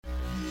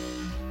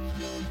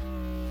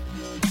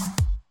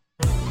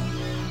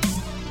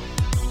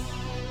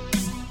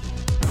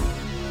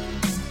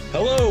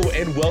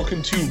and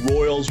welcome to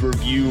Royals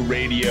Review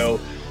Radio.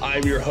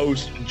 I'm your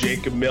host,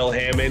 Jacob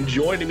Milham, and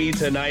joining me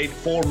tonight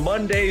for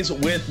Mondays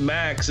with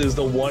Max is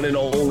the one and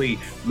only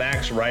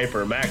Max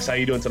Riper. Max, how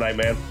you doing tonight,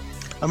 man?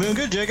 I'm doing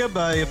good, Jacob.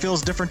 It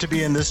feels different to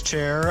be in this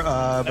chair,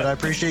 but I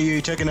appreciate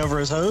you taking over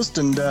as host,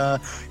 and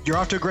you're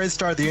off to a great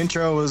start. The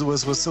intro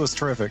was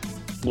terrific.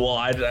 Well,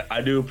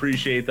 I do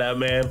appreciate that,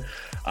 man.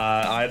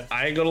 I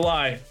ain't gonna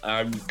lie,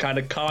 I'm kind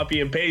of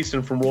copy and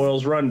pasting from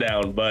Royals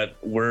Rundown, but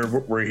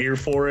we're here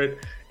for it,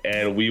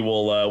 and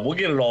we'll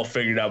get it all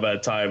figured out by the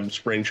time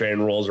spring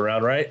training rolls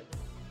around, right?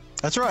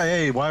 That's right.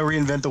 Hey, why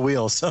reinvent the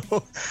wheel? So,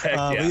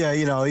 yeah.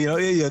 You'll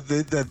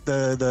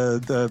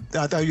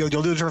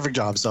do a terrific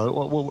job. So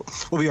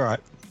we'll be all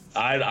right.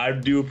 I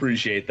do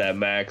appreciate that,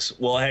 Max.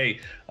 Well, hey,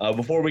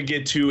 before we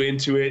get too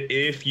into it,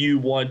 if you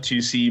want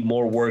to see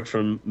more work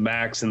from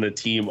Max and the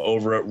team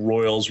over at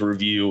Royals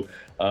Review,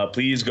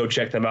 please go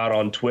check them out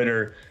on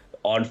Twitter,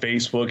 on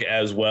Facebook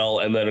as well,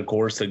 and then, of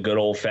course, the good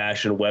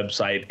old-fashioned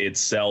website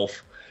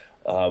itself.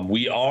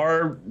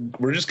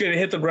 We're just going to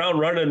hit the ground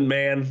running,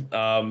 man.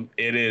 I'm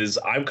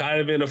kind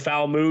of in a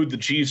foul mood. The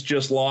Chiefs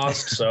just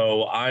lost,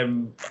 so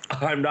I'm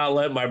not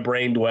letting my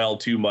brain dwell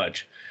too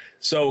much.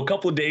 So a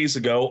couple of days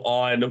ago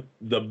on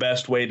the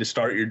best way to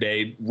start your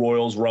day,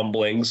 Royals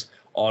Rumblings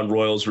on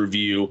Royals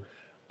Review,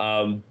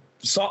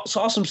 saw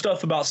some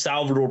stuff about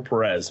Salvador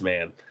Perez,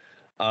 man.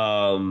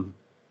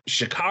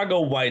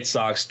 Chicago White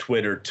Sox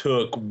Twitter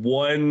took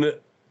one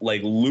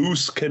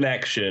loose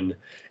connection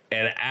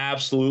and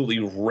absolutely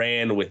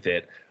ran with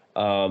it.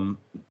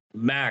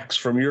 Max,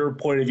 from your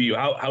point of view,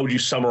 how would you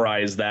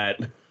summarize that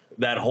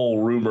whole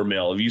rumor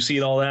mill? Have you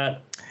seen all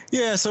that?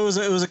 Yeah, so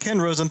it was a Ken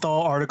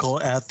Rosenthal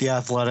article at The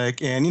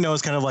Athletic, and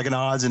it's kind of like an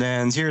odds and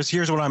ends.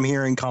 Here's what I'm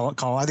hearing, Colin.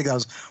 I think that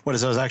was what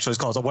it was actually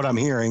called. So what I'm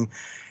hearing,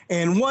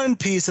 and one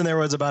piece in there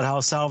was about how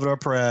Salvador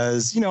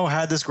Perez,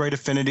 had this great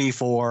affinity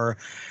for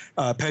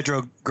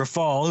Pedro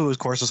Grifol, who of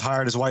course was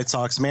hired as White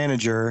Sox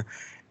manager.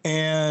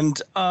 And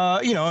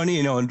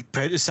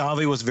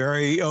Salvi was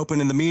very open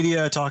in the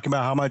media, talking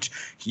about how much,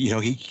 he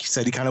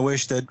said he kind of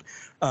wished that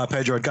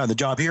Pedro had gotten the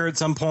job here at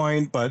some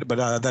point, but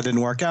that didn't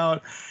work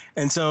out.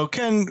 And so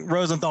Ken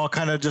Rosenthal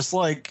kind of just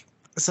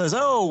says,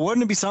 oh,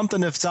 wouldn't it be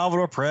something if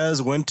Salvador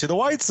Perez went to the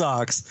White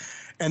Sox?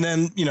 And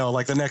then,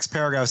 the next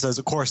paragraph says,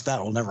 of course, that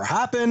will never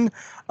happen.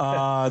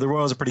 The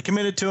Royals are pretty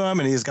committed to him,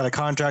 and he's got a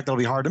contract that'll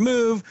be hard to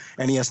move,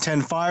 and he has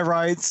 10-5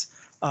 rights.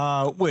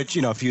 Which,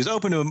 if he was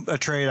open to a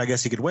trade, I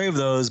guess he could waive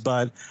those.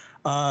 But,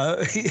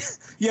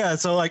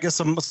 so I guess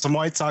some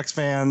White Sox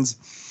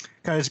fans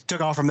kind of took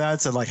off from that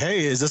and said,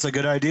 hey, is this a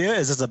good idea?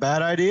 Is this a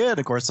bad idea? And,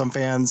 of course, some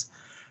fans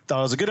thought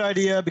it was a good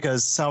idea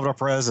because Salvador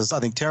Perez has, I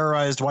think,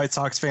 terrorized White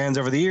Sox fans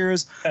over the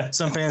years.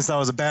 Some fans thought it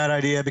was a bad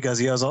idea because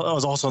he was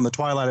also in the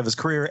twilight of his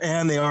career,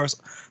 and they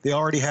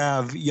already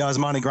have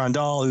Yasmani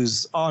Grandal,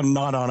 who's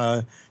not on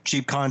a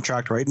cheap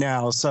contract right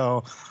now.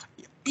 So,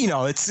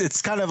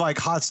 it's kind of like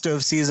hot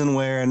stove season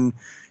when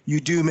you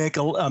do make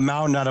a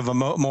mountain out of a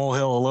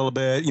molehill a little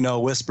bit.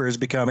 Whispers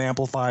become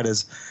amplified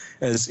as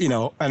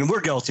and we're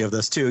guilty of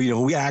this too.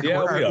 We're an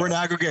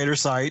aggregator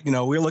site.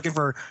 We're looking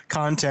for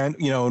content.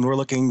 And we're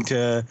looking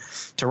to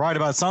write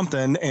about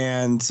something.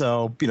 And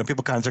so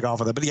people kind of took off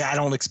with it. But I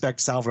don't expect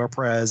Salvador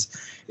Perez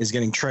is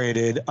getting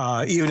traded.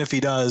 Even if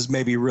he does,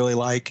 maybe really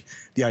like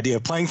the idea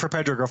of playing for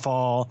Pedro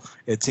Grifol.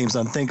 It seems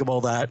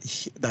unthinkable that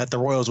the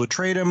Royals would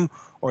trade him,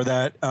 or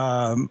that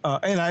and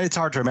it's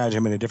hard to imagine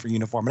him in a different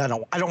uniform.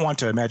 And I don't want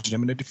to imagine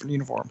him in a different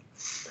uniform.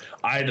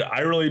 I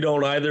really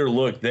don't either.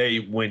 Look,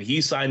 when he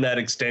signed that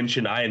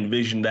extension, I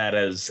envisioned that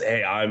as,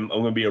 hey, I'm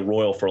going to be a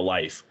Royal for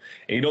life.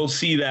 And you don't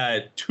see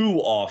that too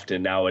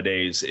often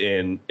nowadays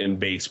in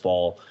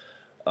baseball.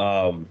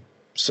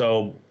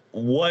 So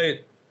what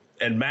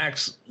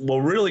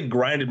really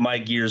grinded my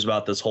gears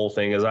about this whole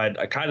thing is I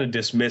kind of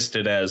dismissed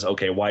it as,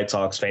 okay, White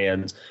Sox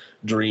fans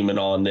dreaming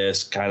on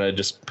this, kind of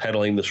just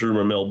peddling this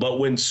rumor mill. But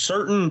when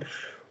certain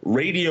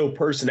radio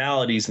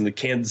personalities in the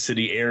Kansas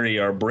City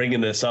area are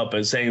bringing this up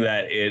and saying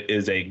that it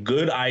is a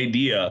good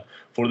idea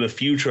for the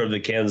future of the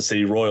Kansas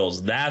City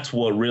Royals, that's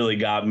what really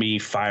got me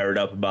fired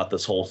up about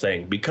this whole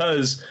thing.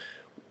 Because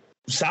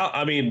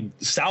Salvi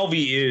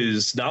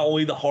is not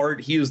only the heart,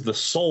 he is the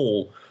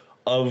soul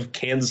of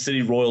Kansas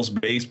City Royals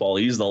baseball.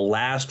 He's the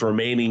last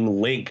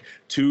remaining link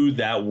to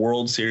that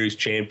World Series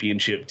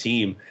championship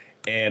team.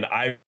 And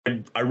I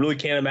really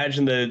can't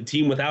imagine the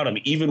team without him,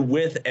 even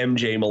with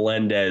MJ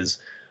Melendez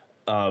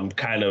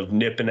kind of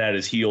nipping at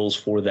his heels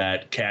for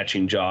that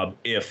catching job,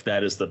 if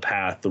that is the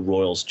path the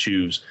Royals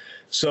choose.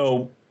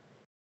 So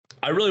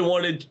I really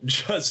wanted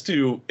just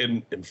to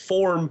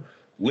inform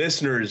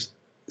listeners,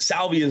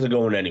 Salvi isn't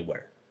going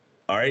anywhere.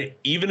 All right.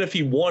 Even if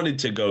he wanted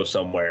to go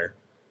somewhere,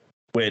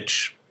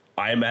 which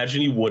I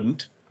imagine he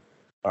wouldn't.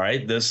 All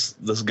right. This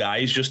guy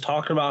is just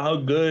talking about how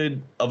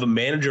good of a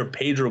manager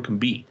Pedro can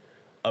be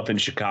up in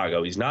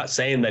Chicago. He's not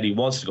saying that he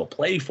wants to go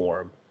play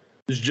for him.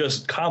 He's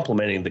just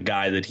complimenting the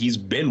guy that he's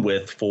been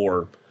with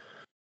for,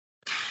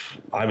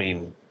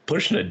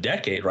 pushing a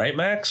decade, right,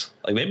 Max?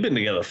 They've been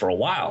together for a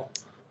while.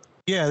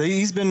 Yeah,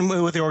 he's been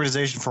with the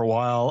organization for a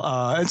while,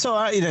 and so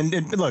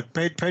and look,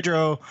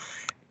 Pedro.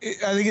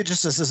 I think it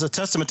just is a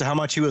testament to how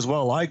much he was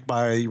well liked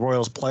by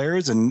Royals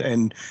players,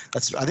 and I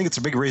think it's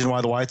a big reason why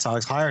the White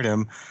Sox hired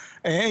him.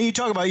 And you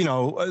talk about,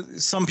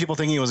 some people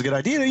thinking it was a good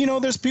idea.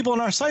 There's people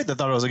on our site that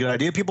thought it was a good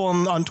idea. People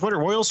on Twitter,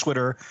 Royals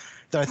Twitter,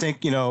 that I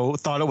think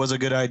thought it was a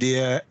good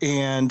idea.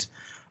 And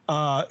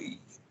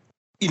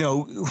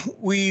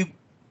we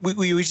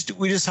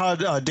just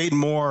had Dayton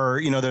Moore.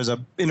 There's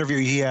an interview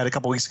he had a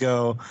couple weeks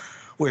ago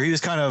where he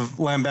was kind of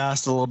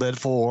lambasted a little bit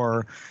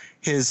for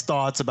his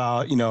thoughts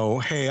about,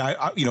 hey,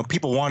 I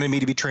people wanted me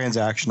to be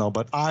transactional,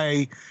 but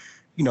I,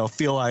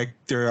 feel like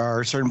there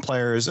are certain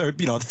players, or,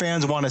 the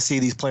fans want to see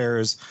these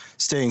players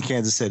stay in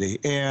Kansas City.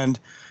 And,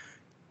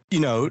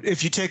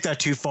 if you take that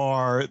too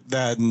far,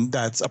 then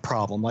that's a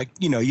problem. Like,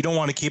 you don't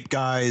want to keep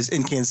guys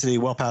in Kansas City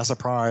well past their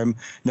prime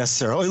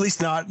necessarily, at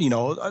least not,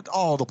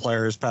 all the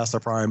players past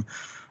their prime.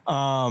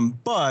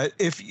 But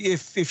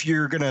if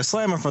you're going to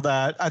slam them for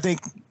that, I think,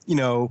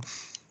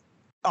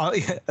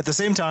 at the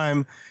same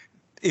time,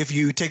 if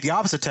you take the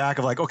opposite tack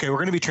of like, okay, we're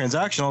going to be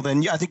transactional,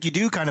 then I think you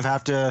do kind of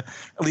have to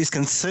at least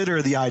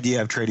consider the idea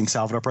of trading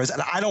Salvador Perez.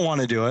 And I don't want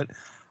to do it.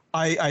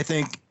 I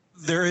think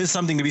there is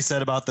something to be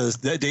said about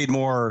the Dayton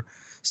Moore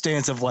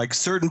stance of like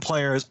certain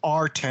players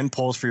are 10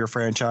 poles for your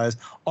franchise,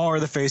 are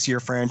the face of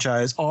your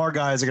franchise, are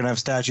guys that are going to have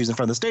statues in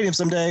front of the stadium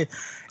someday.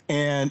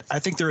 And I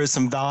think there is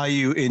some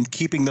value in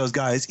keeping those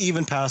guys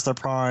even past their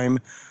prime.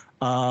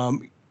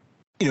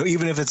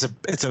 Even if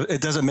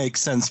it doesn't make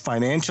sense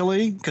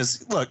financially,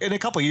 because look, in a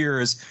couple of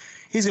years,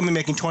 he's going to be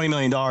making $20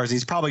 million.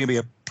 He's probably going to be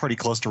a pretty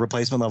close to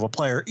replacement level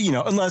player,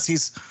 unless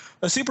he's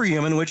a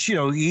superhuman, which,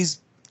 he's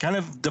kind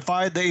of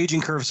defied the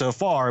aging curve so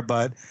far.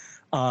 But,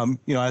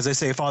 as I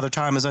say, Father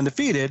Time is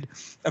undefeated.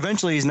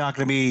 Eventually, he's not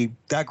going to be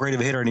that great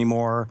of a hitter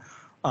anymore.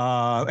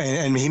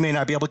 And he may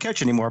not be able to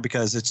catch anymore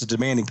because it's a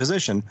demanding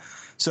position.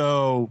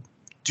 So,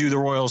 do the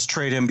Royals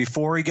trade him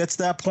before he gets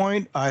to that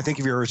point? I think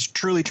if you're a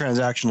truly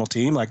transactional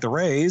team like the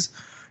Rays,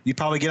 you'd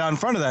probably get out in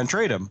front of that and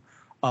trade him.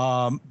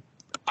 I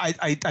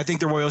think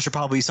the Royals should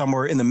probably be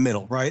somewhere in the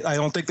middle, right? I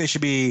don't think they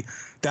should be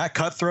that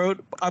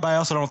cutthroat, but I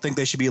also don't think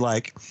they should be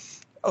like,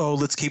 oh,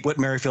 let's keep Whit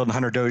Merrifield and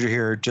Hunter Dozier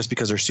here just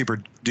because they're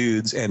super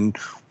dudes and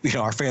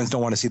our fans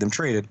don't want to see them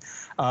traded.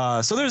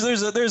 So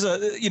there's a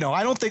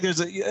I don't think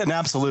there's an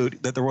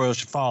absolute that the Royals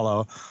should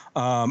follow,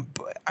 and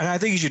I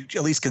think you should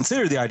at least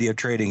consider the idea of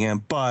trading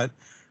him. But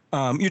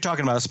you're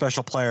talking about a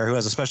special player who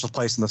has a special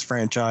place in this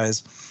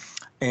franchise.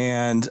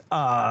 And,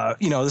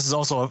 this is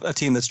also a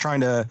team that's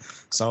trying to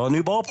sell a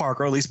new ballpark,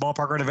 or at least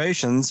ballpark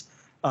renovations,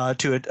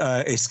 to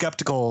a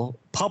skeptical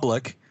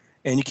public.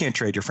 And you can't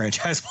trade your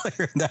franchise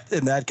player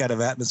in that kind of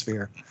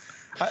atmosphere.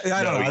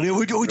 I don't know. I mean,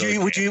 would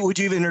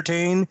you even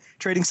entertain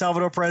trading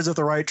Salvador Perez if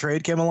the right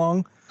trade came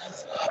along?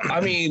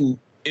 I mean,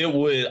 it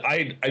would.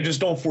 I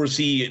just don't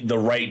foresee the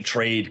right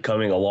trade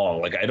coming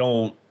along. Like I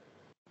don't.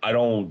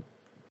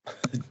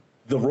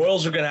 The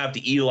Royals are going to have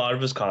to eat a lot of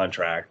his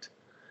contract.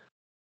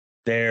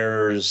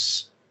 I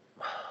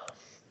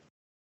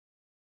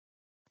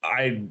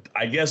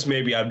guess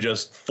maybe I've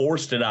just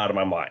forced it out of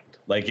my mind,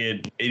 like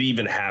it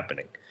even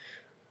happening.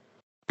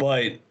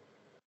 But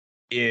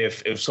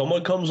if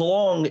someone comes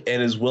along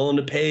and is willing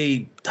to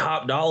pay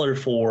top dollar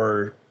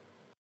for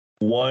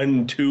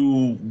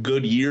 1-2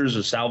 good years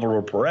of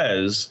Salvador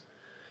Perez,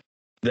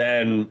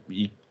 then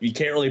you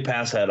can't really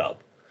pass that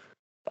up.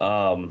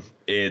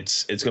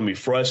 It's going to be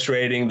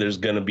frustrating. There's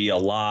going to be a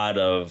lot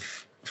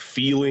of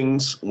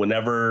feelings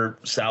whenever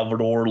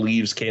Salvador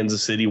leaves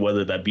Kansas City,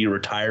 whether that be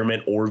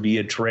retirement or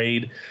via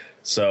trade.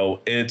 So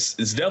it's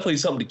definitely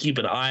something to keep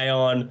an eye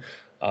on,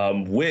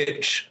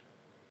 which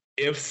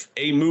if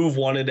a move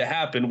wanted to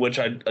happen, which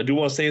I do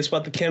want to say it's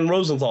about the Ken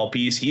Rosenthal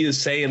piece, he is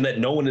saying that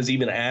no one is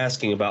even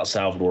asking about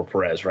Salvador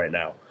Perez right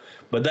now.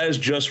 But that is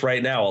just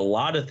right now. A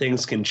lot of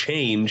things can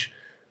change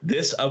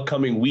this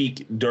upcoming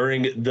week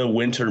during the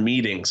winter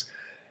meetings.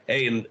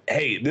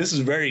 Hey, this is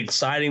very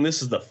exciting.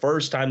 This is the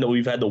first time that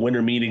we've had the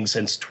winter meeting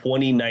since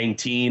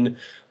 2019.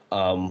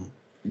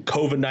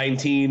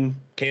 COVID-19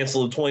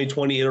 canceled the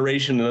 2020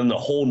 iteration, and then the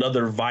whole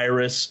nother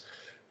virus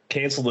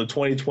canceled the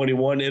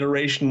 2021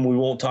 iteration. We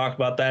won't talk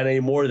about that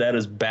anymore. That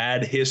is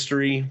bad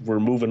history.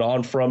 We're moving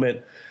on from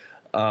it.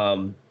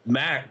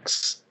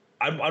 Max,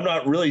 I'm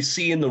not really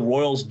seeing the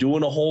Royals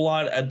doing a whole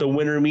lot at the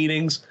winter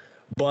meetings,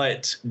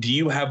 but do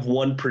you have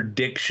one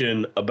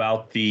prediction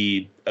about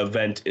the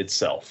event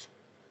itself?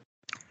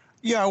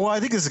 Yeah, well, I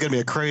think this is going to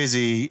be a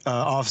crazy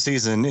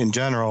offseason in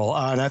general.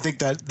 And I think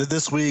that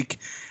this week,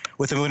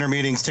 with the winter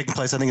meetings taking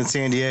place, I think in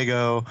San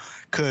Diego,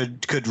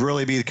 could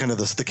really be kind of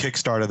the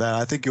kickstart of that.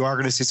 I think you are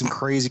going to see some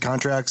crazy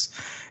contracts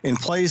in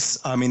place.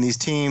 I mean, these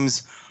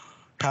teams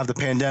have the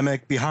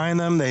pandemic behind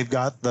them. They've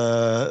got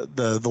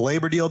the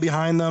labor deal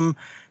behind them.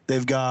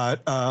 They've got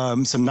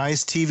some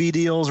nice TV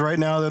deals right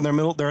now that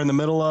they're in the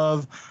middle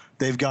of.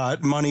 They've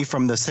got money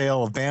from the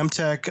sale of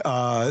BAMTech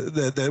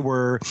that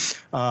were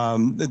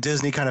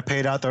Disney kind of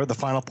paid out the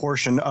final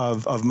portion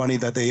of money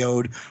that they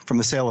owed from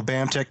the sale of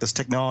BAMTech, this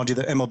technology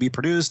that MLB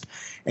produced.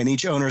 And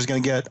each owner is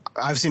going to get,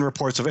 I've seen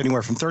reports of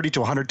anywhere from 30 to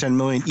 110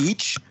 million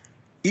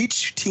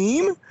each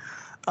team.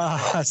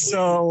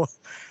 So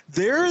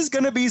there's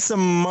going to be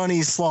some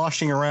money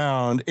sloshing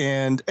around.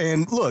 And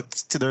look,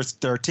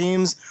 there are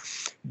teams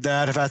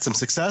that have had some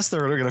success.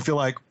 They're going to feel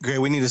like, okay,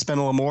 we need to spend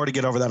a little more to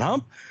get over that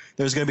hump.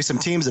 There's going to be some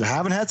teams that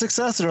haven't had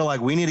success that are like,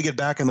 we need to get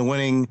back in the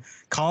winning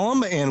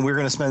column, and we're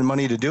going to spend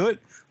money to do it.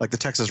 Like the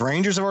Texas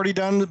Rangers have already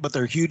done, but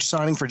they're huge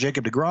signing for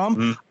Jacob deGrom.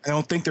 Mm-hmm. I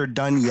don't think they're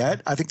done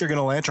yet. I think they're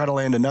going to try to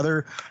land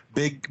another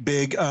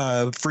big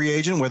free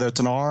agent, whether it's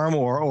an arm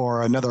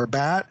or another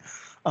bat.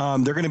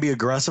 They're going to be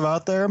aggressive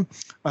out there.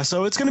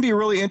 So it's going to be a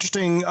really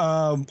interesting,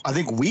 I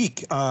think,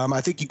 week.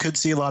 I think you could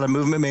see a lot of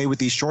movement made with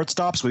these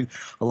shortstops.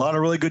 A lot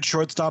of really good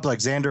shortstops like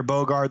Xander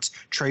Bogaerts,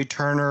 Trey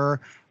Turner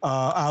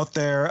out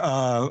there.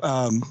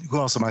 Who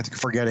else am I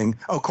forgetting?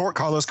 Oh,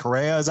 Carlos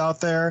Correa is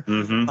out there.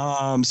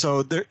 Mm-hmm.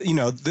 So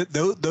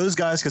those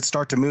guys could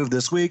start to move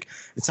this week.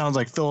 It sounds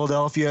like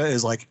Philadelphia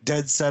is like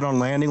dead set on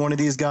landing one of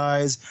these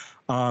guys.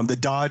 The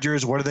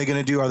Dodgers, what are they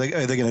going to do? Are they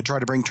going to try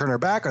to bring Turner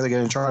back? Are they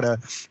going to try to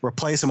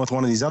replace him with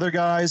one of these other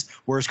guys?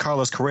 Where's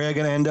Carlos Correa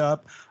going to end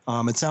up?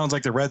 It sounds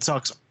like the Red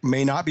Sox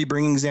may not be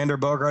bringing Xander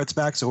Bogaerts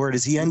back, so where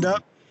does he end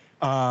up?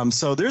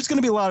 So there's going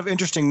to be a lot of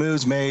interesting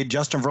moves made.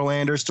 Justin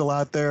Verlander still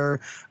out there.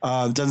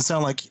 It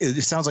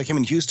sounds like him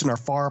and Houston are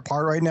far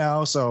apart right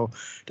now. So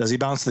does he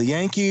bounce to the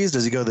Yankees?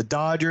 Does he go to the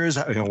Dodgers?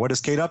 What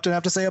does Kate Upton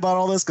have to say about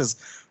all this? Because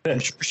I'm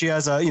sure she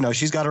has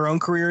she's got her own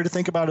career to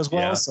think about as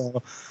well. Yeah.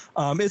 So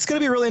it's going to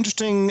be a really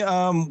interesting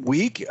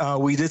week.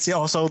 We did see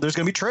also there's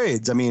going to be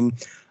trades. I mean,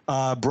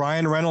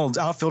 Brian Reynolds,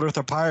 outfielder with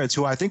the Pirates,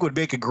 who I think would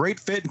make a great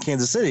fit in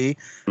Kansas City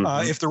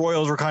if the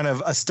Royals were kind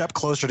of a step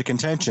closer to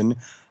contention.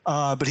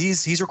 But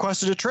he's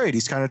requested a trade.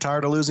 He's kind of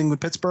tired of losing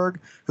with Pittsburgh.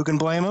 Who can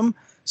blame him?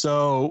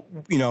 So,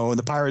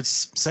 the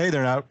Pirates say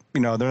they're not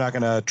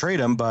going to trade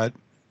him, but,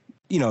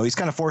 he's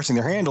kind of forcing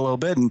their hand a little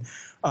bit. And,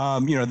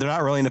 they're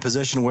not really in a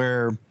position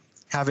where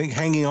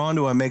hanging on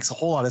to him makes a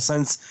whole lot of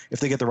sense if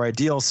they get the right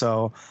deal.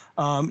 So,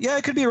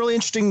 it could be a really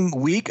interesting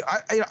week.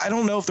 I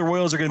don't know if the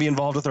Royals are going to be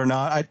involved with it or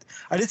not.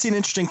 I did see an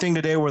interesting thing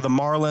today where the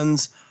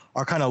Marlins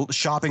are kind of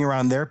shopping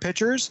around their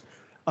pitchers.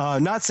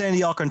 Not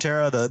Sandy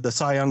Alcantara, the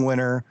Cy Young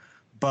winner,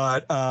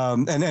 but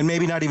and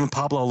maybe not even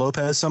Pablo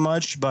Lopez so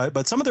much,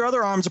 but some of their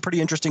other arms are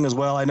pretty interesting as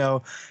well. I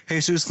know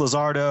Jesus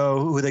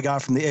Luzardo, who they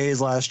got from the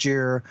A's last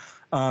year,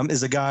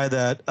 is a guy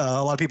that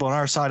a lot of people on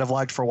our side have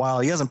liked for a while.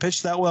 He hasn't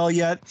pitched that well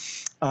yet,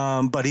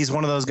 but he's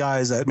one of those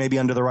guys that maybe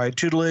under the right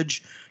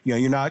tutelage,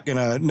 you're not going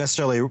to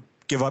necessarily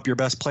give up your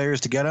best players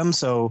to get him,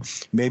 so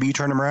maybe you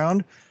turn him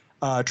around.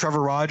 Trevor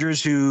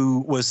Rogers,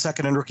 who was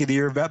second in Rookie of the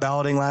Year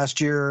balloting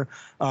last year,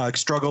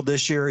 struggled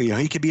this year.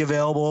 He could be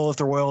available if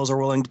the Royals are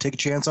willing to take a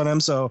chance on him.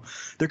 So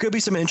there could be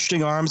some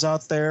interesting arms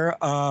out there,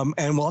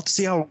 and we'll have to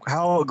see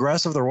how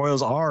aggressive the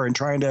Royals are in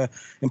trying to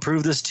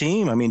improve this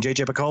team. I mean,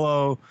 J.J.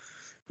 Picollo,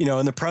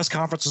 in the press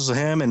conferences with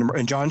him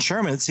and John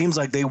Sherman, it seems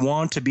like they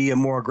want to be a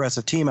more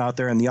aggressive team out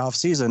there in the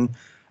offseason.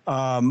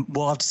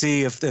 We'll have to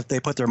see if they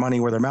put their money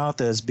where their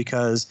mouth is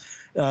because,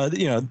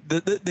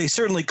 they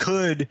certainly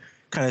could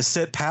kind of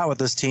sit pat with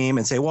this team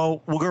and say,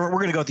 well, we're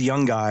going to go with the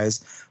young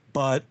guys.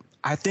 But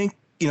I think,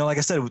 like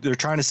I said, they're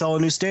trying to sell a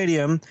new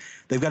stadium.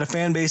 They've got a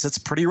fan base that's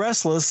pretty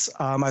restless.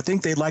 I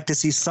think they'd like to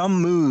see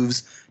some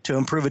moves to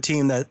improve a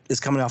team that is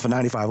coming off a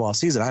 95-loss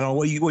season. I don't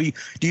know.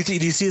 Do you see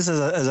this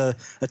as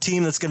a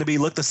team that's going to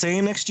look the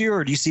same next year,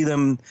 or do you see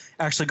them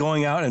actually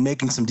going out and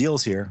making some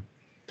deals here?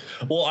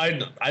 Well,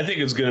 I think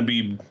it's going to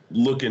be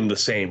looking the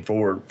same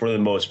for the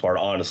most part,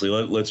 honestly.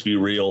 Let's be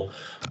real.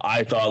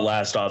 I thought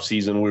last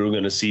offseason we were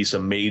going to see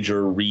some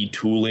major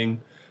retooling,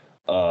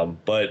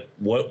 but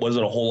what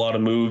wasn't a whole lot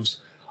of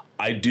moves.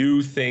 I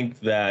do think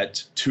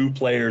that 2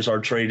 players are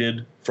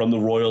traded from the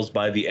Royals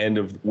by the end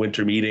of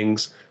winter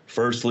meetings.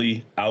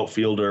 Firstly,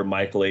 outfielder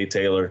Michael A.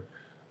 Taylor.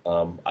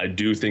 I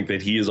do think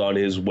that he is on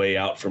his way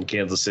out from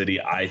Kansas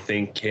City. I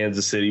think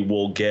Kansas City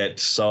will get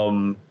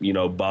some,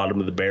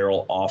 bottom of the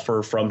barrel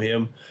offer from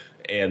him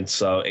and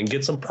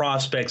get some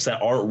prospects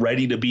that aren't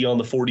ready to be on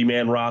the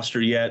 40-man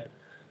roster yet,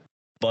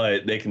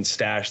 but they can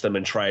stash them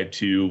and try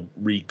to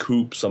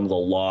recoup some of the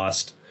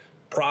lost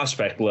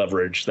prospect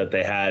leverage that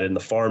they had in the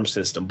farm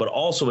system. But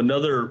also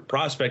another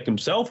prospect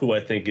himself who I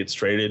think gets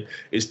traded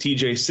is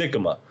TJ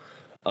Sikkema.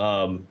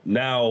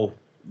 Now,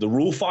 the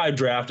Rule 5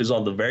 draft is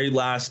on the very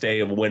last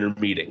day of winter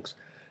meetings.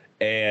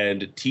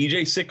 And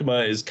TJ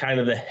Sikkema is kind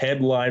of the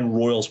headline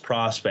Royals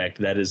prospect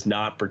that is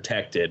not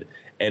protected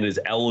and is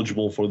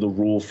eligible for the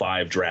Rule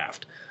 5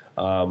 draft.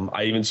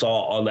 I even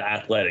saw on The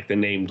Athletic, they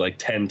named like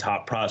 10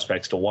 top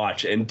prospects to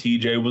watch, and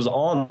TJ was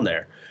on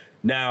there.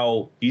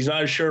 Now, he's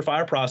not a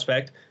surefire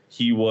prospect.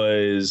 He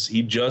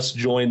just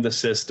joined the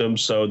system,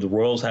 so the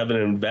Royals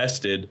haven't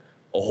invested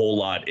a whole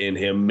lot in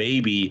him.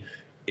 Maybe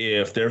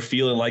if they're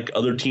feeling like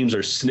other teams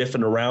are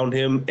sniffing around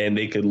him and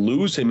they could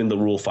lose him in the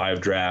Rule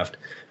 5 draft,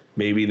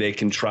 maybe they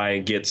can try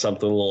and get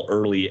something a little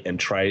early and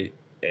try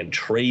and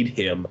trade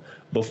him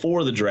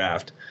before the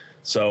draft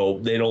so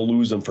they don't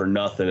lose him for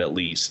nothing at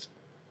least.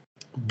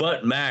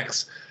 But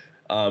Max,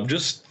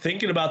 just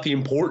thinking about the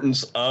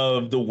importance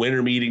of the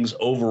winter meetings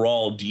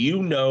overall, do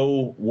you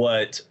know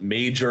what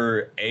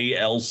major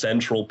AL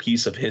Central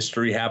piece of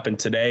history happened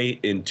today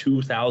in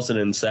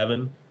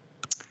 2007?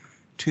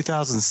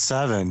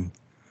 2007.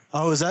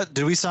 Oh,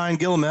 did we sign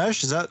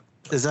Gilgamesh? That's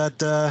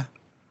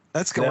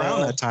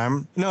around that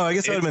time. No, I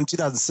guess that would have been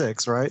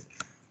 2006, right?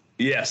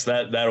 Yes,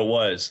 that it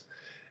was.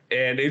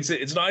 And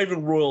it's not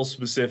even Royals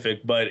specific,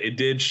 but it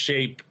did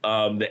shape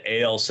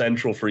the AL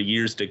Central for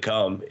years to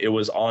come. It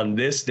was on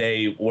this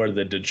day where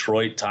the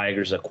Detroit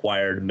Tigers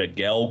acquired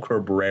Miguel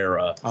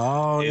Cabrera.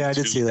 Oh, yeah, I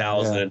did see that.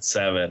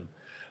 2007.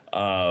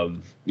 Whenever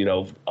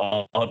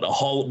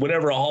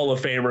a Hall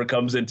of Famer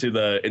comes into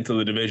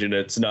the division,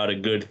 it's not a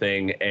good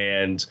thing.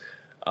 And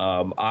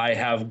I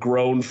have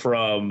grown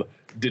from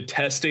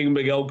detesting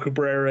Miguel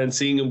Cabrera and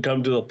seeing him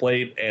come to the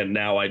plate, and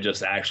now I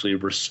just actually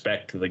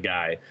respect the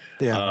guy.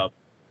 Yeah.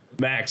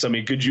 Max, I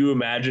mean, could you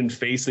imagine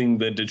facing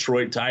the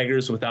Detroit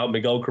Tigers without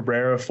Miguel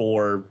Cabrera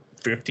for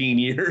 15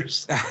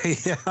 years?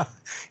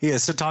 Yeah.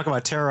 So talk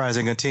about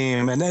terrorizing a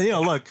team. And then,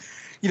 look,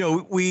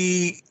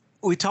 we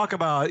talk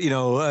about,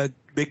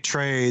 big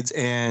trades,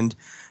 and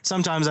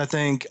sometimes I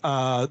think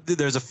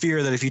there's a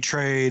fear that if you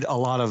trade a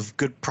lot of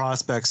good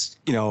prospects,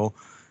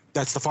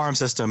 that's the farm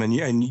system, and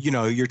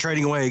you're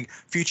trading away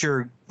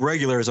future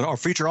regulars or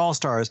future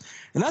all-stars.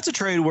 And that's a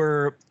trade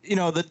where,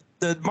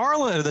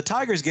 the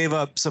Tigers gave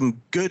up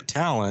some good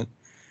talent.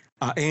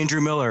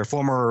 Andrew Miller,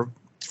 former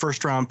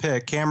first-round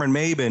pick. Cameron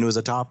Maybin was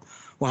a top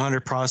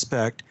 100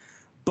 prospect.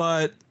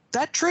 But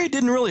that trade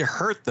didn't really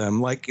hurt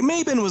them. Like,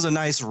 Maybin was a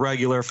nice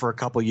regular for a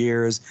couple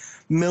years.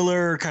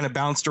 Miller kind of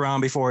bounced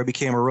around before he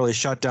became a really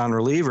shutdown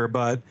reliever.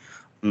 But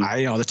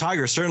the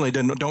Tigers certainly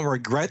don't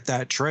regret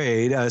that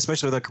trade,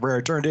 especially what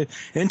Cabrera turned it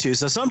into.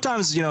 So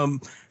sometimes,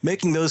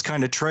 making those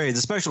kind of trades,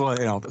 especially,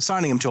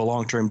 signing him to a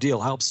long-term deal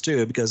helps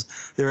too, because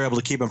they were able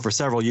to keep him for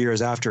several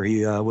years after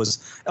he was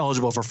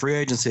eligible for free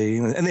agency,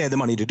 and they had the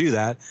money to do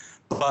that.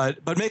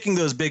 But making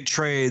those big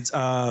trades,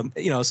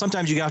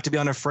 sometimes you have to be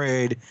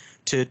unafraid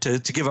to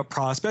give up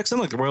prospects. And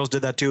look, the Royals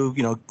did that too,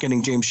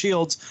 getting James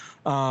Shields.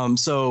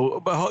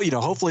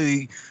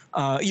 Hopefully,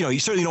 you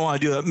certainly don't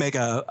want to make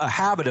a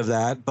habit of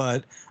that.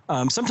 But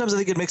sometimes I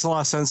think it makes a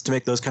lot of sense to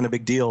make those kind of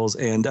big deals,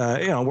 and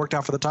it worked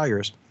out for the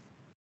Tigers.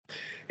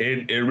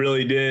 It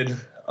really did.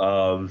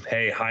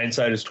 Hey,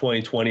 hindsight is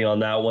 20/20 on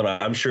that one.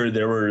 I'm sure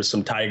there were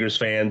some Tigers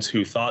fans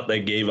who thought they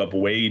gave up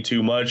way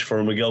too much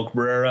for Miguel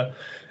Cabrera,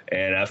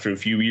 and after a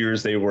few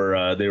years, they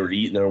were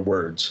eating their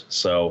words.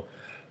 So,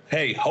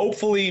 hey,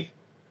 hopefully,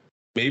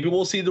 maybe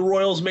we'll see the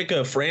Royals make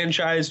a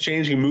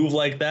franchise-changing move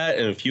like that.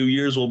 In a few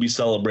years, we'll be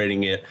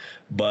celebrating it.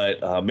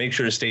 But make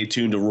sure to stay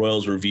tuned to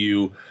Royals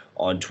Review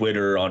on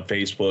Twitter, on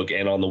Facebook,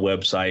 and on the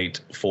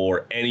website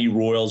for any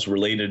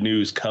Royals-related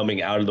news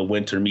coming out of the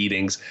winter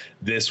meetings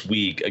this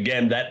week.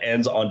 Again, that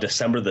ends on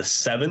December the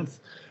 7th.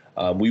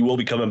 We will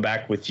be coming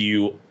back with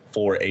you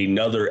for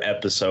another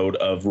episode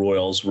of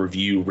Royals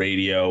Review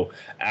Radio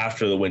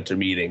after the winter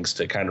meetings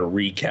to kind of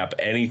recap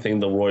anything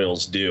the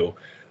Royals do.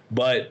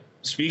 But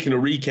speaking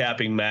of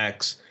recapping,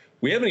 Max,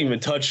 we haven't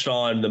even touched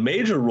on the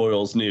major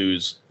Royals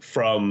news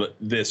from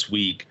this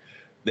week.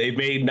 They've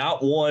made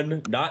not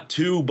one, not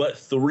two, but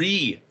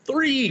three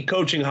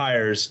coaching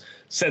hires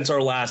since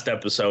our last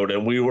episode,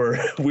 and we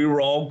were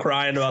all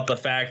crying about the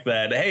fact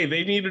that, hey,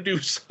 they need to do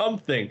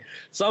something,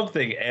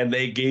 and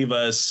they gave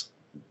us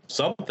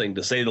something,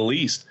 to say the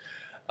least.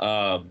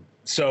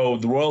 So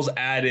the Royals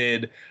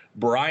added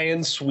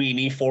Brian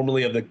Sweeney,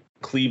 formerly of the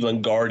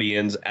Cleveland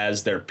Guardians,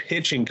 as their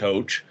pitching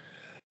coach.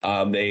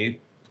 They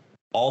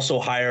also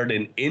hired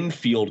an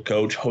infield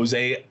coach,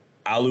 Jose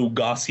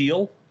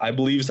Alguacil, I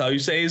believe is how you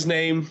say his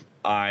name.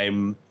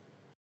 I'm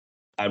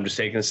just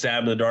taking a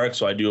stab in the dark,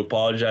 so I do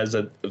apologize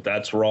if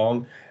that's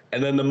wrong.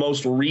 And then the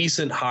most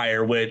recent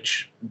hire,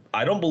 which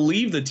I don't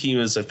believe the team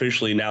has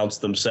officially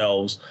announced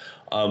themselves,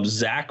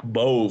 Zach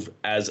Bove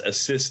as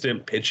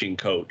assistant pitching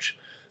coach.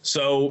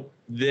 So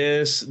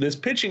this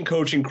pitching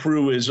coaching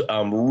crew is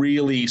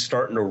really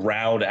starting to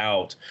round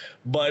out.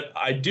 But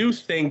I do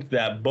think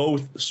that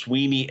both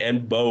Sweeney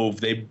and Bove,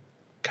 they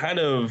kind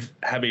of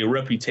have a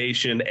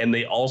reputation, and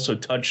they also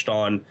touched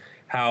on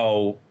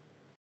how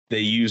they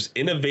use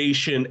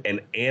innovation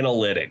and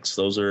analytics,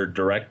 those are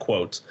direct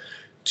quotes,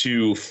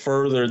 to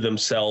further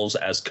themselves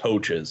as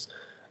coaches.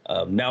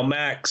 Now,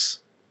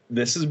 Max,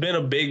 this has been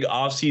a big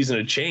offseason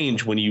of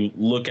change when you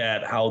look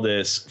at how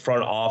this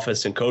front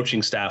office and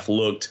coaching staff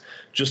looked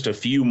just a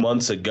few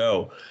months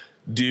ago.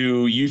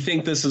 Do you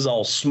think this is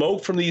all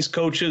smoke from these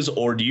coaches,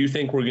 or do you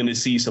think we're going to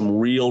see some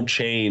real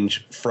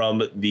change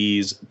from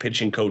these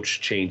pitching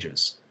coach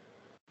changes?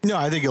 No,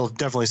 I think you'll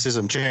definitely see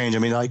some change. I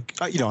mean, I'm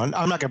not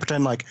going to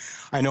pretend like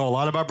I know a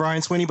lot about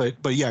Brian Sweeney,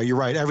 but yeah, you're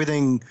right.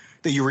 Everything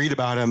that you read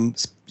about him,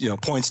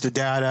 points to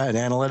data and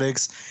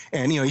analytics,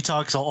 and he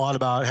talks a lot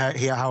about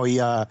how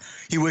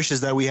he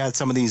wishes that we had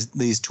some of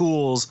these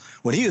tools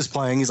when he was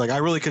playing. He's like, I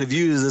really could have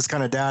used this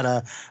kind of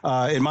data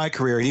in my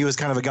career. And he was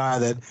kind of a guy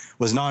that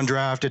was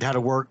non-drafted, had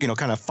to work,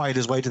 kind of fight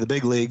his way to the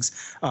big leagues,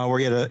 where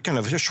he had a kind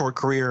of a short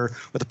career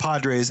with the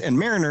Padres and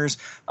Mariners.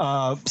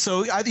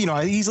 So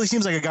he easily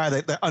seems like a guy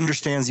that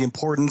understands the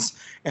importance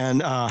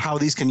and how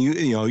these can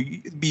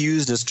be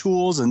used as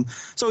tools. And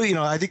so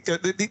I think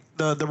that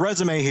the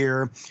resume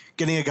here,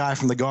 getting a guy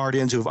from the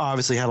Guardians who've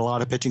obviously had a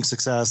lot of pitching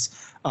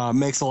success,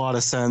 makes a lot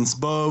of sense.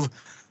 Bove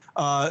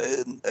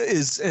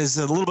is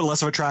a little bit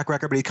less of a track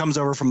record, but he comes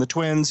over from the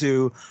Twins,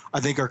 who I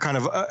think are kind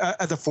of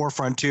at the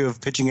forefront too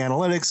of pitching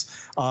analytics,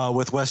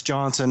 with Wes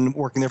Johnson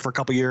working there for a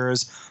couple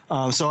years.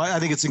 So I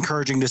think it's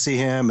encouraging to see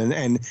him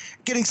and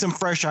getting some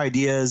fresh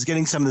ideas,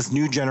 getting some of this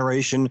new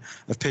generation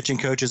of pitching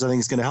coaches. I think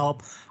is going to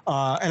help.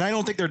 And I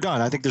don't think they're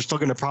done. I think they're still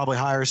going to probably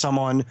hire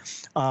someone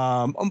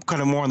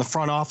kind of more on the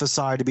front office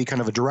side to be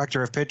kind of a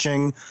director of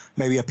pitching,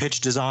 maybe a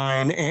pitch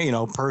design,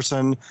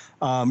 person.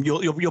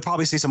 You'll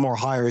probably see some more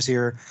hires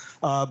here.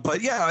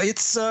 But yeah,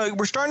 it's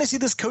we're starting to see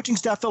this coaching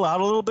staff fill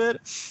out a little bit.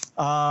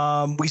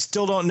 We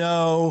still don't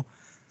know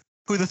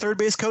who the third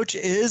base coach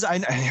is.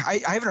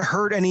 I haven't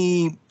heard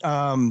any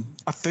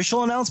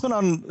official announcement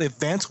on if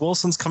Vance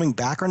Wilson's coming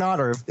back or not,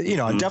 or if,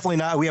 definitely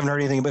not. We haven't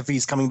heard anything if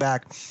he's coming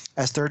back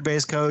as third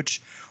base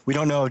coach. We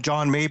don't know if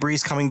John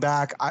Mabry's coming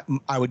back.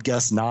 I would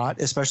guess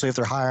not, especially if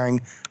they're hiring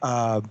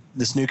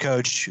this new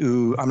coach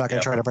who I'm not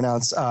going to try to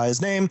pronounce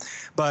his name,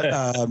 but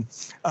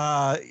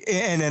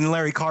and then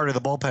Larry Carter,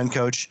 the bullpen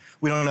coach.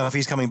 We don't know if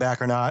he's coming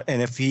back or not,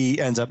 and if he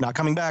ends up not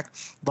coming back,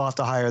 they'll have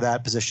to hire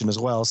that position as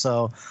well.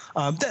 So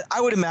I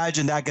would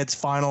imagine that gets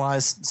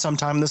finalized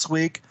sometime this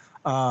week.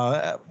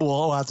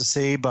 We'll have to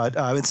see, but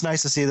it's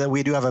nice to see that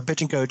we do have a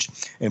pitching coach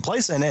in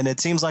place, and it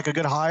seems like a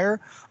good hire.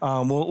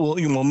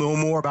 We'll know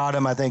more about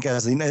him, I think,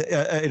 as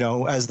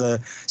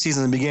the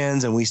season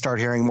begins and we start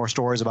hearing more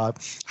stories about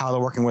how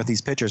they're working with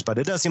these pitchers. But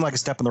it does seem like a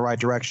step in the right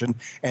direction,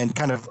 and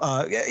kind of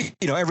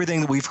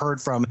everything that we've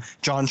heard from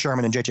John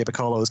Sherman and JJ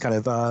Picollo is kind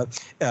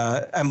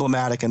of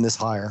emblematic in this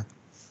hire.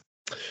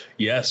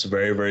 Yes,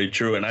 very, very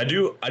true. And I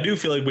do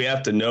feel like we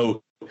have to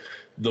note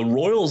the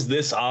Royals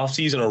this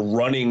offseason are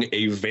running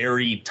a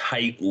very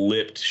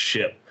tight-lipped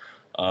ship,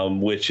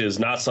 which is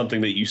not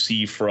something that you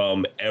see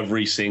from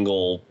every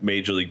single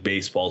Major League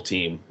Baseball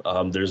team.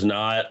 There's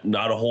not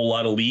a whole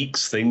lot of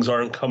leaks. Things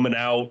aren't coming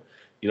out,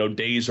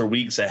 days or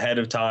weeks ahead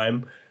of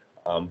time.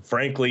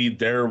 Frankly,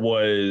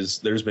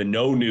 there's been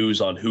no news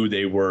on who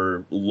they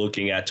were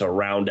looking at to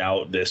round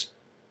out this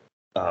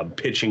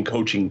pitching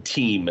coaching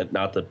team,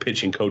 not the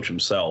pitching coach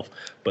himself,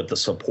 but the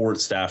support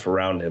staff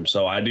around him.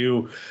 So I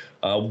do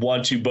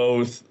want to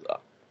both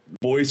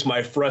voice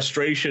my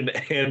frustration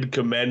and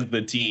commend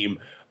the team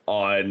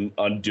on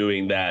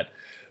doing that.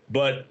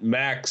 But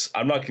Max,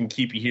 I'm not going to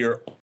keep you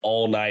here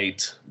all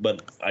night,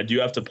 but I do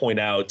have to point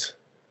out,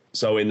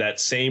 so in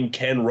that same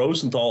Ken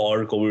Rosenthal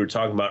article we were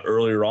talking about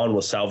earlier on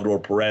with Salvador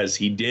Perez,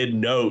 he did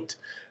note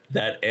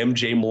that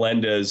MJ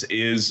Melendez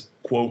is,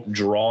 quote,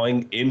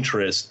 drawing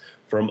interest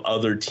from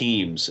other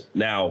teams.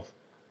 Now,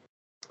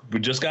 we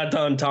just got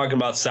done talking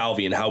about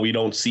Salvi and how we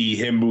don't see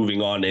him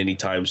moving on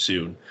anytime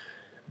soon.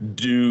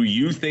 Do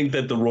you think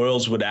that the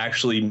Royals would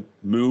actually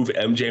move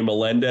MJ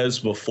Melendez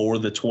before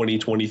the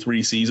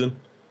 2023 season?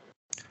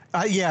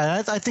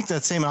 Yeah, I think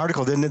that same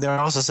article didn't they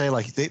also say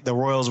like the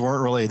Royals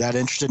weren't really that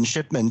interested in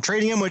Shipman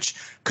trading him, which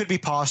could be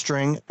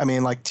posturing. I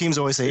mean, like teams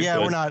always say,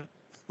 we're not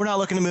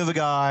looking to move a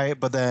guy,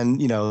 but then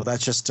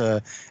that's just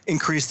to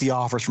increase the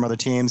offers from other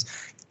teams.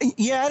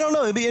 Yeah, I don't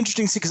know. It'd be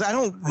interesting to see because I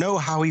don't know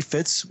how he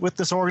fits with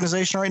this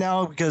organization right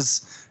now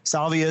because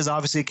Salvi is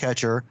obviously a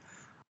catcher.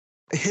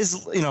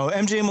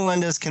 MJ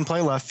Melendez can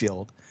play left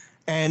field,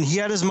 and he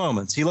had his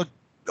moments. He looked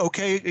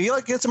okay. He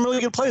gets some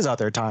really good plays out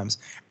there at times,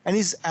 and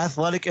he's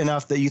athletic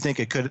enough that you think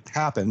it could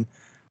happen.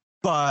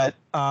 But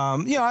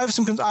I have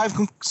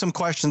some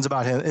questions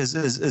about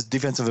his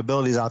defensive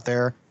abilities out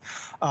there,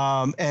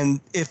 and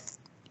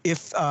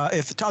if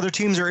other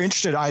teams are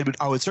interested,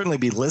 I would certainly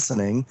be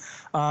listening.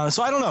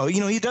 So I don't know.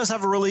 He does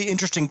have a really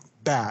interesting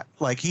bat.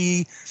 Like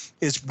he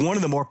is one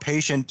of the more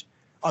patient,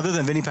 other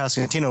than Vinny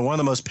Pasquantino, one of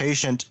the most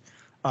patient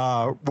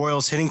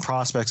Royals hitting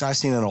prospects I've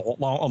seen in a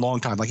long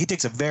time. Like he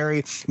takes a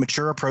very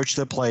mature approach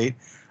to the plate.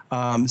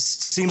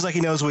 Seems like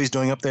he knows what he's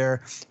doing up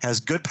there. Has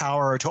good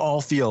power to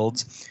all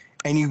fields,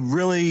 and you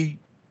really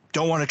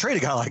don't want to trade a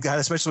guy like that,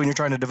 especially when you're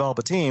trying to develop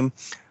a team.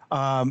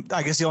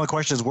 I guess the only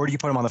question is where do you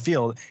put him on the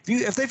field?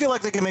 If they feel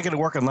like they can make it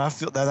work in left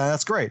field,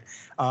 that's great.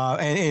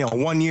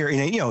 And 1 year,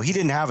 he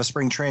didn't have a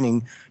spring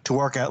training to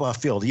work at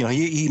left field.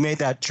 He made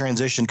that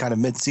transition kind of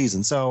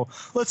mid-season. So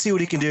let's see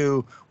what he can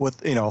do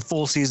with a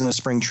full season of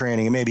spring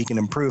training, and maybe he can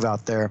improve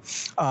out there.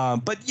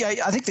 But yeah,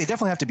 I think they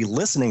definitely have to be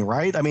listening,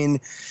 right? I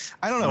mean,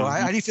 I don't know.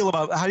 Mm-hmm. How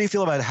do you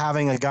feel about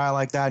having a guy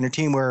like that in your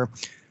team where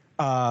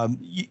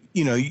Salvi's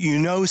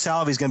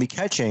going to be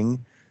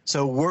catching?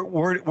 So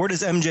where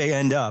does MJ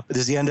end up?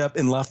 Does he end up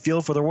in left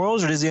field for the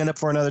Royals, or does he end up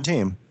for another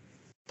team?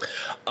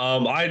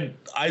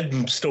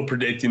 I'm still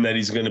predicting that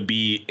he's going to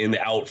be in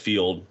the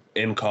outfield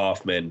in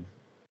Kauffman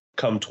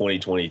come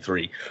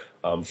 2023.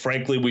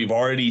 Frankly, we've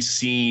already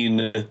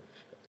seen.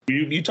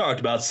 You talked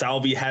about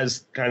Salvi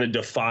has kind of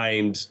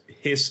defied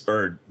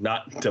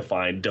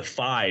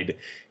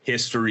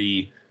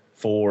history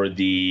for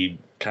the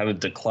kind of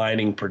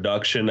declining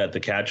production at the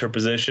catcher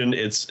position.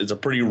 It's a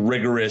pretty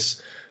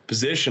rigorous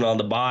position on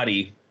the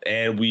body,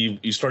 and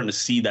you're starting to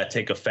see that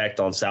take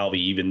effect on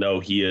Salvi, even though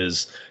he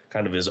is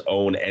kind of his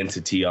own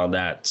entity on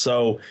that.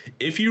 So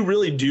if you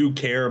really do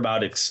care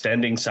about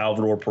extending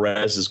Salvador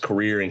Perez's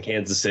career in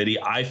Kansas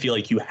City, I feel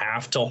like you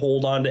have to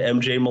hold on to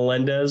MJ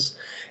Melendez.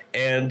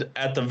 And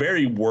at the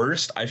very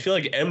worst, I feel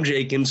like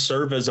MJ can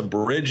serve as a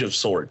bridge of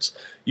sorts.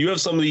 You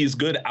have some of these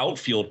good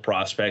outfield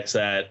prospects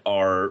that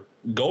are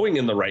going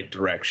in the right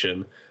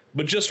direction,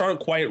 but just aren't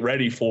quite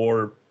ready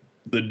for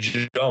the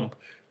jump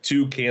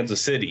to Kansas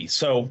City.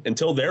 So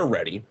until they're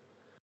ready,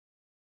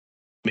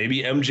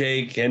 maybe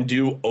MJ can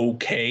do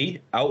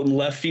okay out in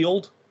left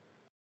field.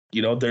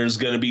 You know, there's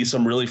going to be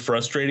some really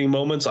frustrating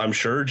moments, I'm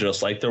sure,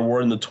 just like there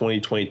were in the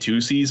 2022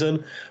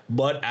 season.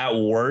 But at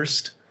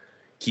worst,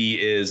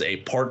 he is a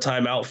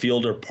part-time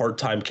outfielder,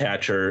 part-time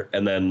catcher,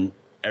 and then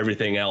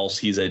everything else,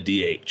 he's a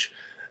DH.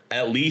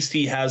 At least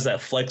he has that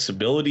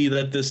flexibility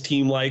that this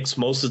team likes.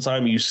 Most of the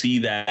time you see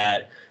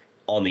that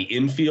on the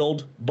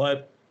infield,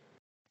 but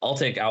I'll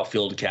take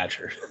outfield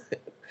catcher.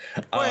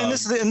 Well, and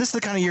this is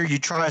the kind of year you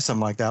try something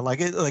like that.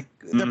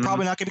 They're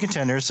probably not going to be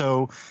contenders,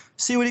 so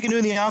see what he can do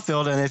in the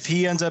outfield. And if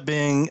he ends up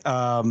being,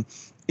 a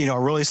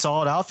really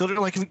solid outfielder,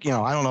 I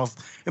don't know if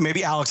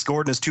maybe Alex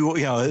Gordon is too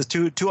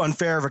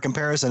unfair of a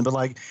comparison, but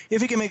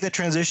if he can make that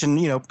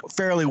transition,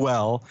 fairly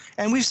well,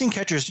 and we've seen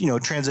catchers,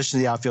 transition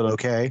to the outfield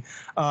okay,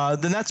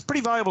 then that's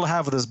pretty valuable to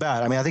have with his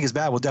bat. I mean, I think his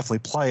bat will definitely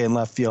play in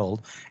left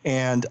field,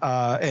 and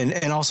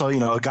also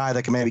a guy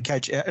that can maybe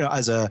catch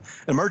as an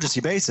emergency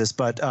basis.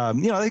 But I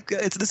think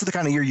this is the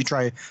kind of year you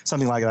try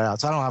something like that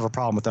out. So I don't have a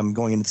problem with them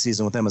going into the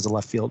season with him as a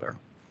left fielder.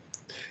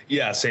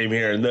 Yeah, same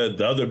here. And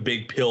the other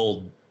big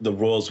pill the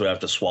Royals would have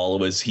to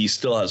swallow is he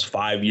still has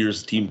 5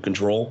 years of team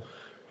control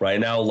right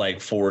now.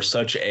 For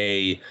such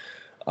a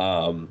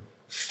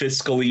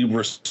fiscally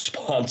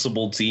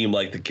responsible team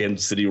like the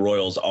Kansas City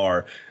Royals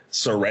are,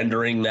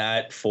 surrendering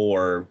that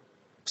for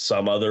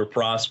some other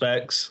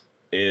prospects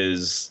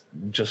is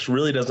just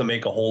really doesn't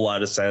make a whole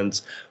lot of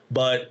sense.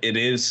 But it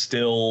is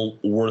still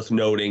worth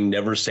noting,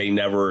 never say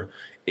never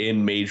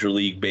in Major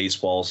League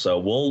Baseball. So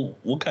we'll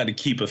kind of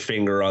keep a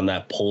finger on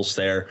that pulse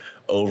there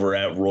over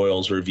at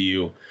Royals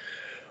Review.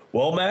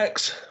 Well,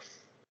 Max,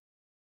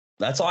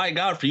 that's all I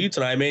got for you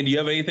tonight, man. Do you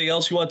have anything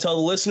else you want to tell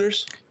the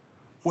listeners?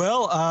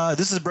 Well,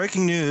 this is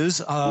breaking news.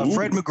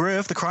 Fred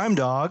McGriff, the crime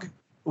dog,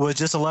 was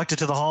just elected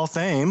to the Hall of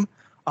Fame.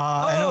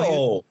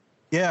 So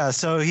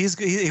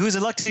he was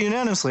elected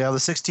unanimously out of the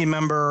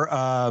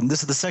 16-member.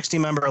 This is the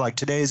 16-member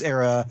today's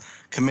era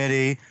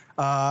committee.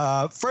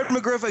 Fred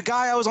McGriff, a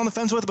guy I was on the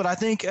fence with, but I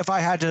think if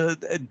I had to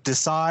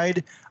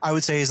decide, I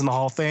would say he's in the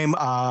Hall of Fame.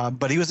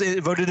 But he was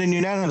voted in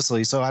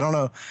unanimously. So I don't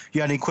know. You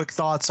got any quick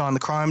thoughts on the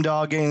crime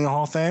dog getting the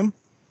Hall of Fame?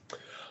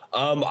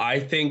 I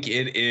think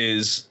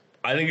it's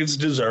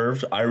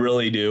deserved. I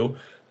really do.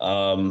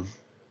 From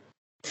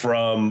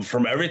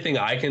everything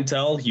I can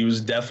tell, he was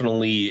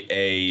definitely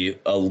a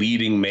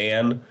leading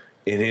man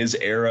in his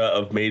era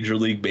of Major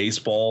League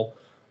Baseball.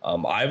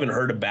 I haven't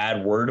heard a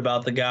bad word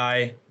about the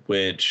guy,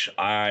 which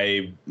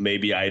I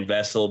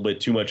invest a little bit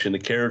too much in the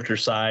character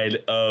side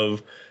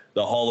of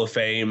the Hall of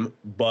Fame,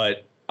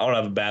 but I don't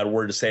have a bad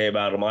word to say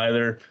about him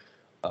either.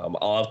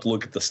 I'll have to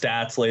look at the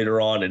stats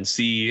later on and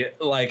see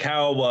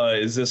how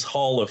is this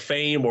Hall of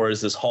Fame or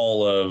is this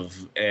Hall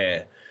of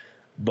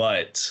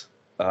But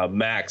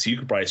Max, you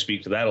could probably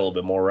speak to that a little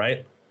bit more,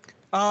 right?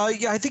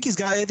 I think he's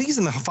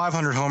in the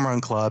 500 home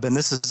run club, and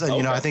this is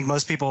I think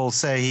most people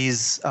say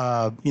he's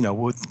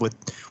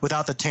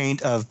without the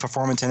taint of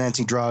performance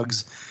enhancing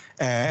drugs,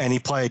 and he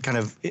played kind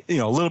of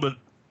a little bit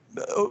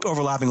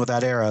overlapping with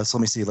that era. So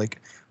let me see,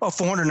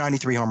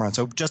 493 home runs,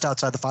 so just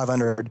outside the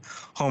 500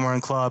 home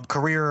run club.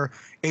 Career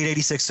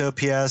 886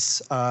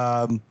 OPS.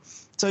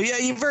 So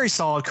yeah, very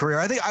solid career.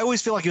 I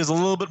always feel like he was a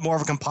little bit more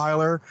of a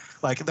compiler.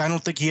 I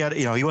don't think he had,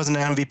 he wasn't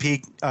an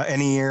MVP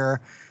any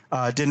year.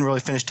 Didn't really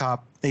finish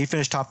top. He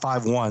finished top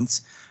 5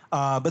 once,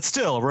 but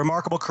still a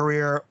remarkable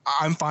career.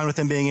 I'm fine with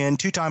him being in.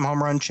 2-time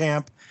home run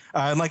champ,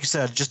 and like you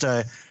said, just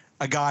a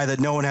guy that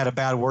no one had a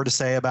bad word to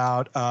say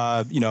about.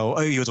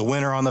 He was a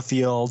winner on the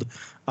field,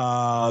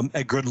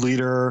 a good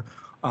leader.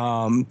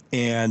 I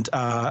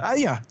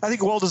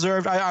think well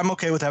deserved. I'm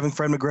okay with having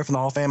Fred McGriff in the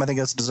Hall of Fame. I think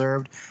that's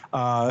deserved.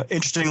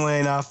 Interestingly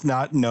enough,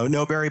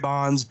 no Barry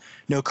Bonds,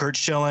 no Curt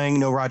Schilling,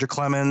 no Roger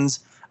Clemens.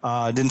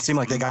 Didn't seem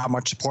like they got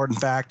much support, in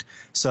fact.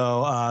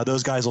 So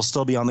those guys will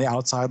still be on the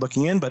outside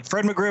looking in. But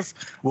Fred McGriff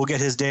will get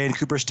his day in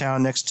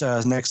Cooperstown next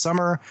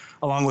summer,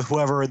 along with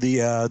whoever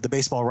the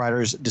baseball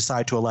writers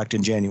decide to elect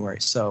in January.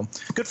 So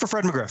good for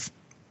Fred McGriff.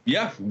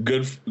 Yeah,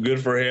 good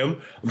for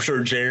him. I'm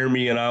sure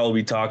Jeremy and I will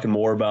be talking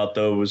more about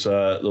those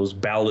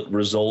ballot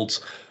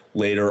results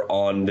later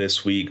on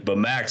this week. But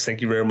Max,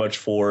 thank you very much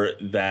for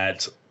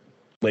that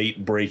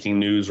late breaking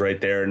news right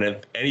there. And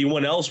if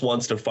anyone else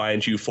wants to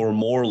find you for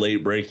more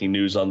late breaking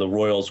news on the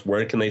Royals,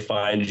 where can they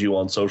find you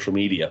on social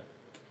media?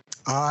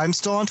 I'm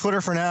still on Twitter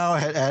for now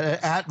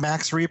at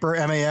Max Reaper,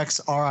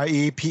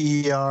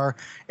 MaxRieper.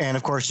 And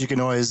of course, you can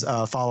always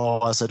follow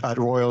us at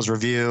Royals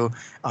Review,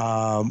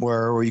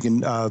 where you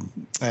can,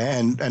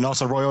 and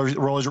also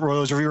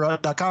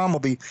RoyalsReview.com. We'll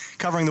be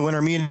covering the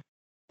winter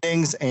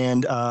meetings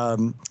and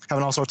having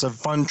all sorts of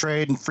fun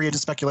trade and free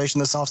agent speculation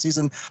this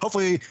offseason.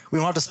 Hopefully, we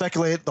won't have to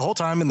speculate the whole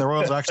time, and the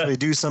Royals will actually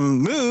do some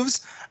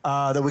moves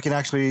that we can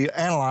actually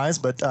analyze.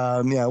 But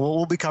yeah,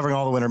 we'll be covering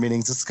all the winter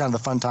meetings. This is kind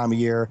of the fun time of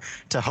year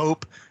to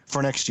hope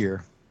for next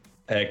year.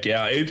 Heck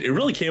yeah, it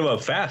really came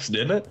up fast,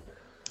 didn't it?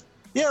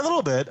 Yeah, a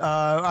little bit.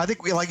 I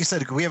think, like you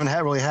said, we haven't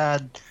really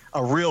had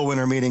a real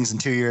winter meetings in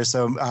 2 years,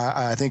 so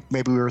I think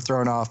maybe we were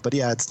thrown off. But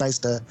yeah, it's nice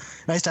to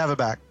have it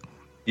back.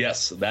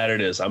 Yes, that it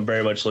is. I'm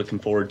very much looking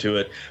forward to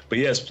it. But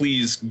yes,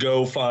 please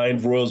go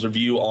find Royals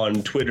Review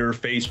on Twitter,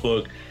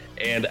 Facebook,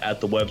 and at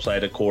the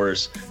website, of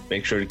course.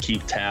 Make sure to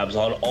keep tabs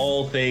on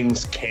all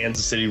things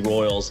Kansas City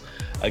Royals.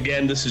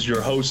 Again, this is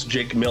your host,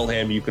 Jake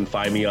Milham. You can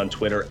find me on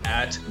Twitter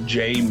at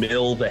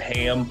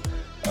jmilltheham.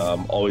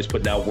 Always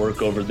putting out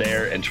work over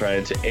there and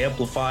trying to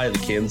amplify the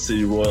Kansas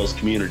City Royals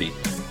community.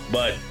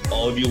 But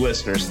all of you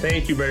listeners,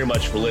 thank you very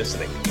much for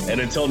listening.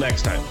 And until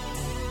next time,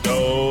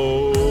 go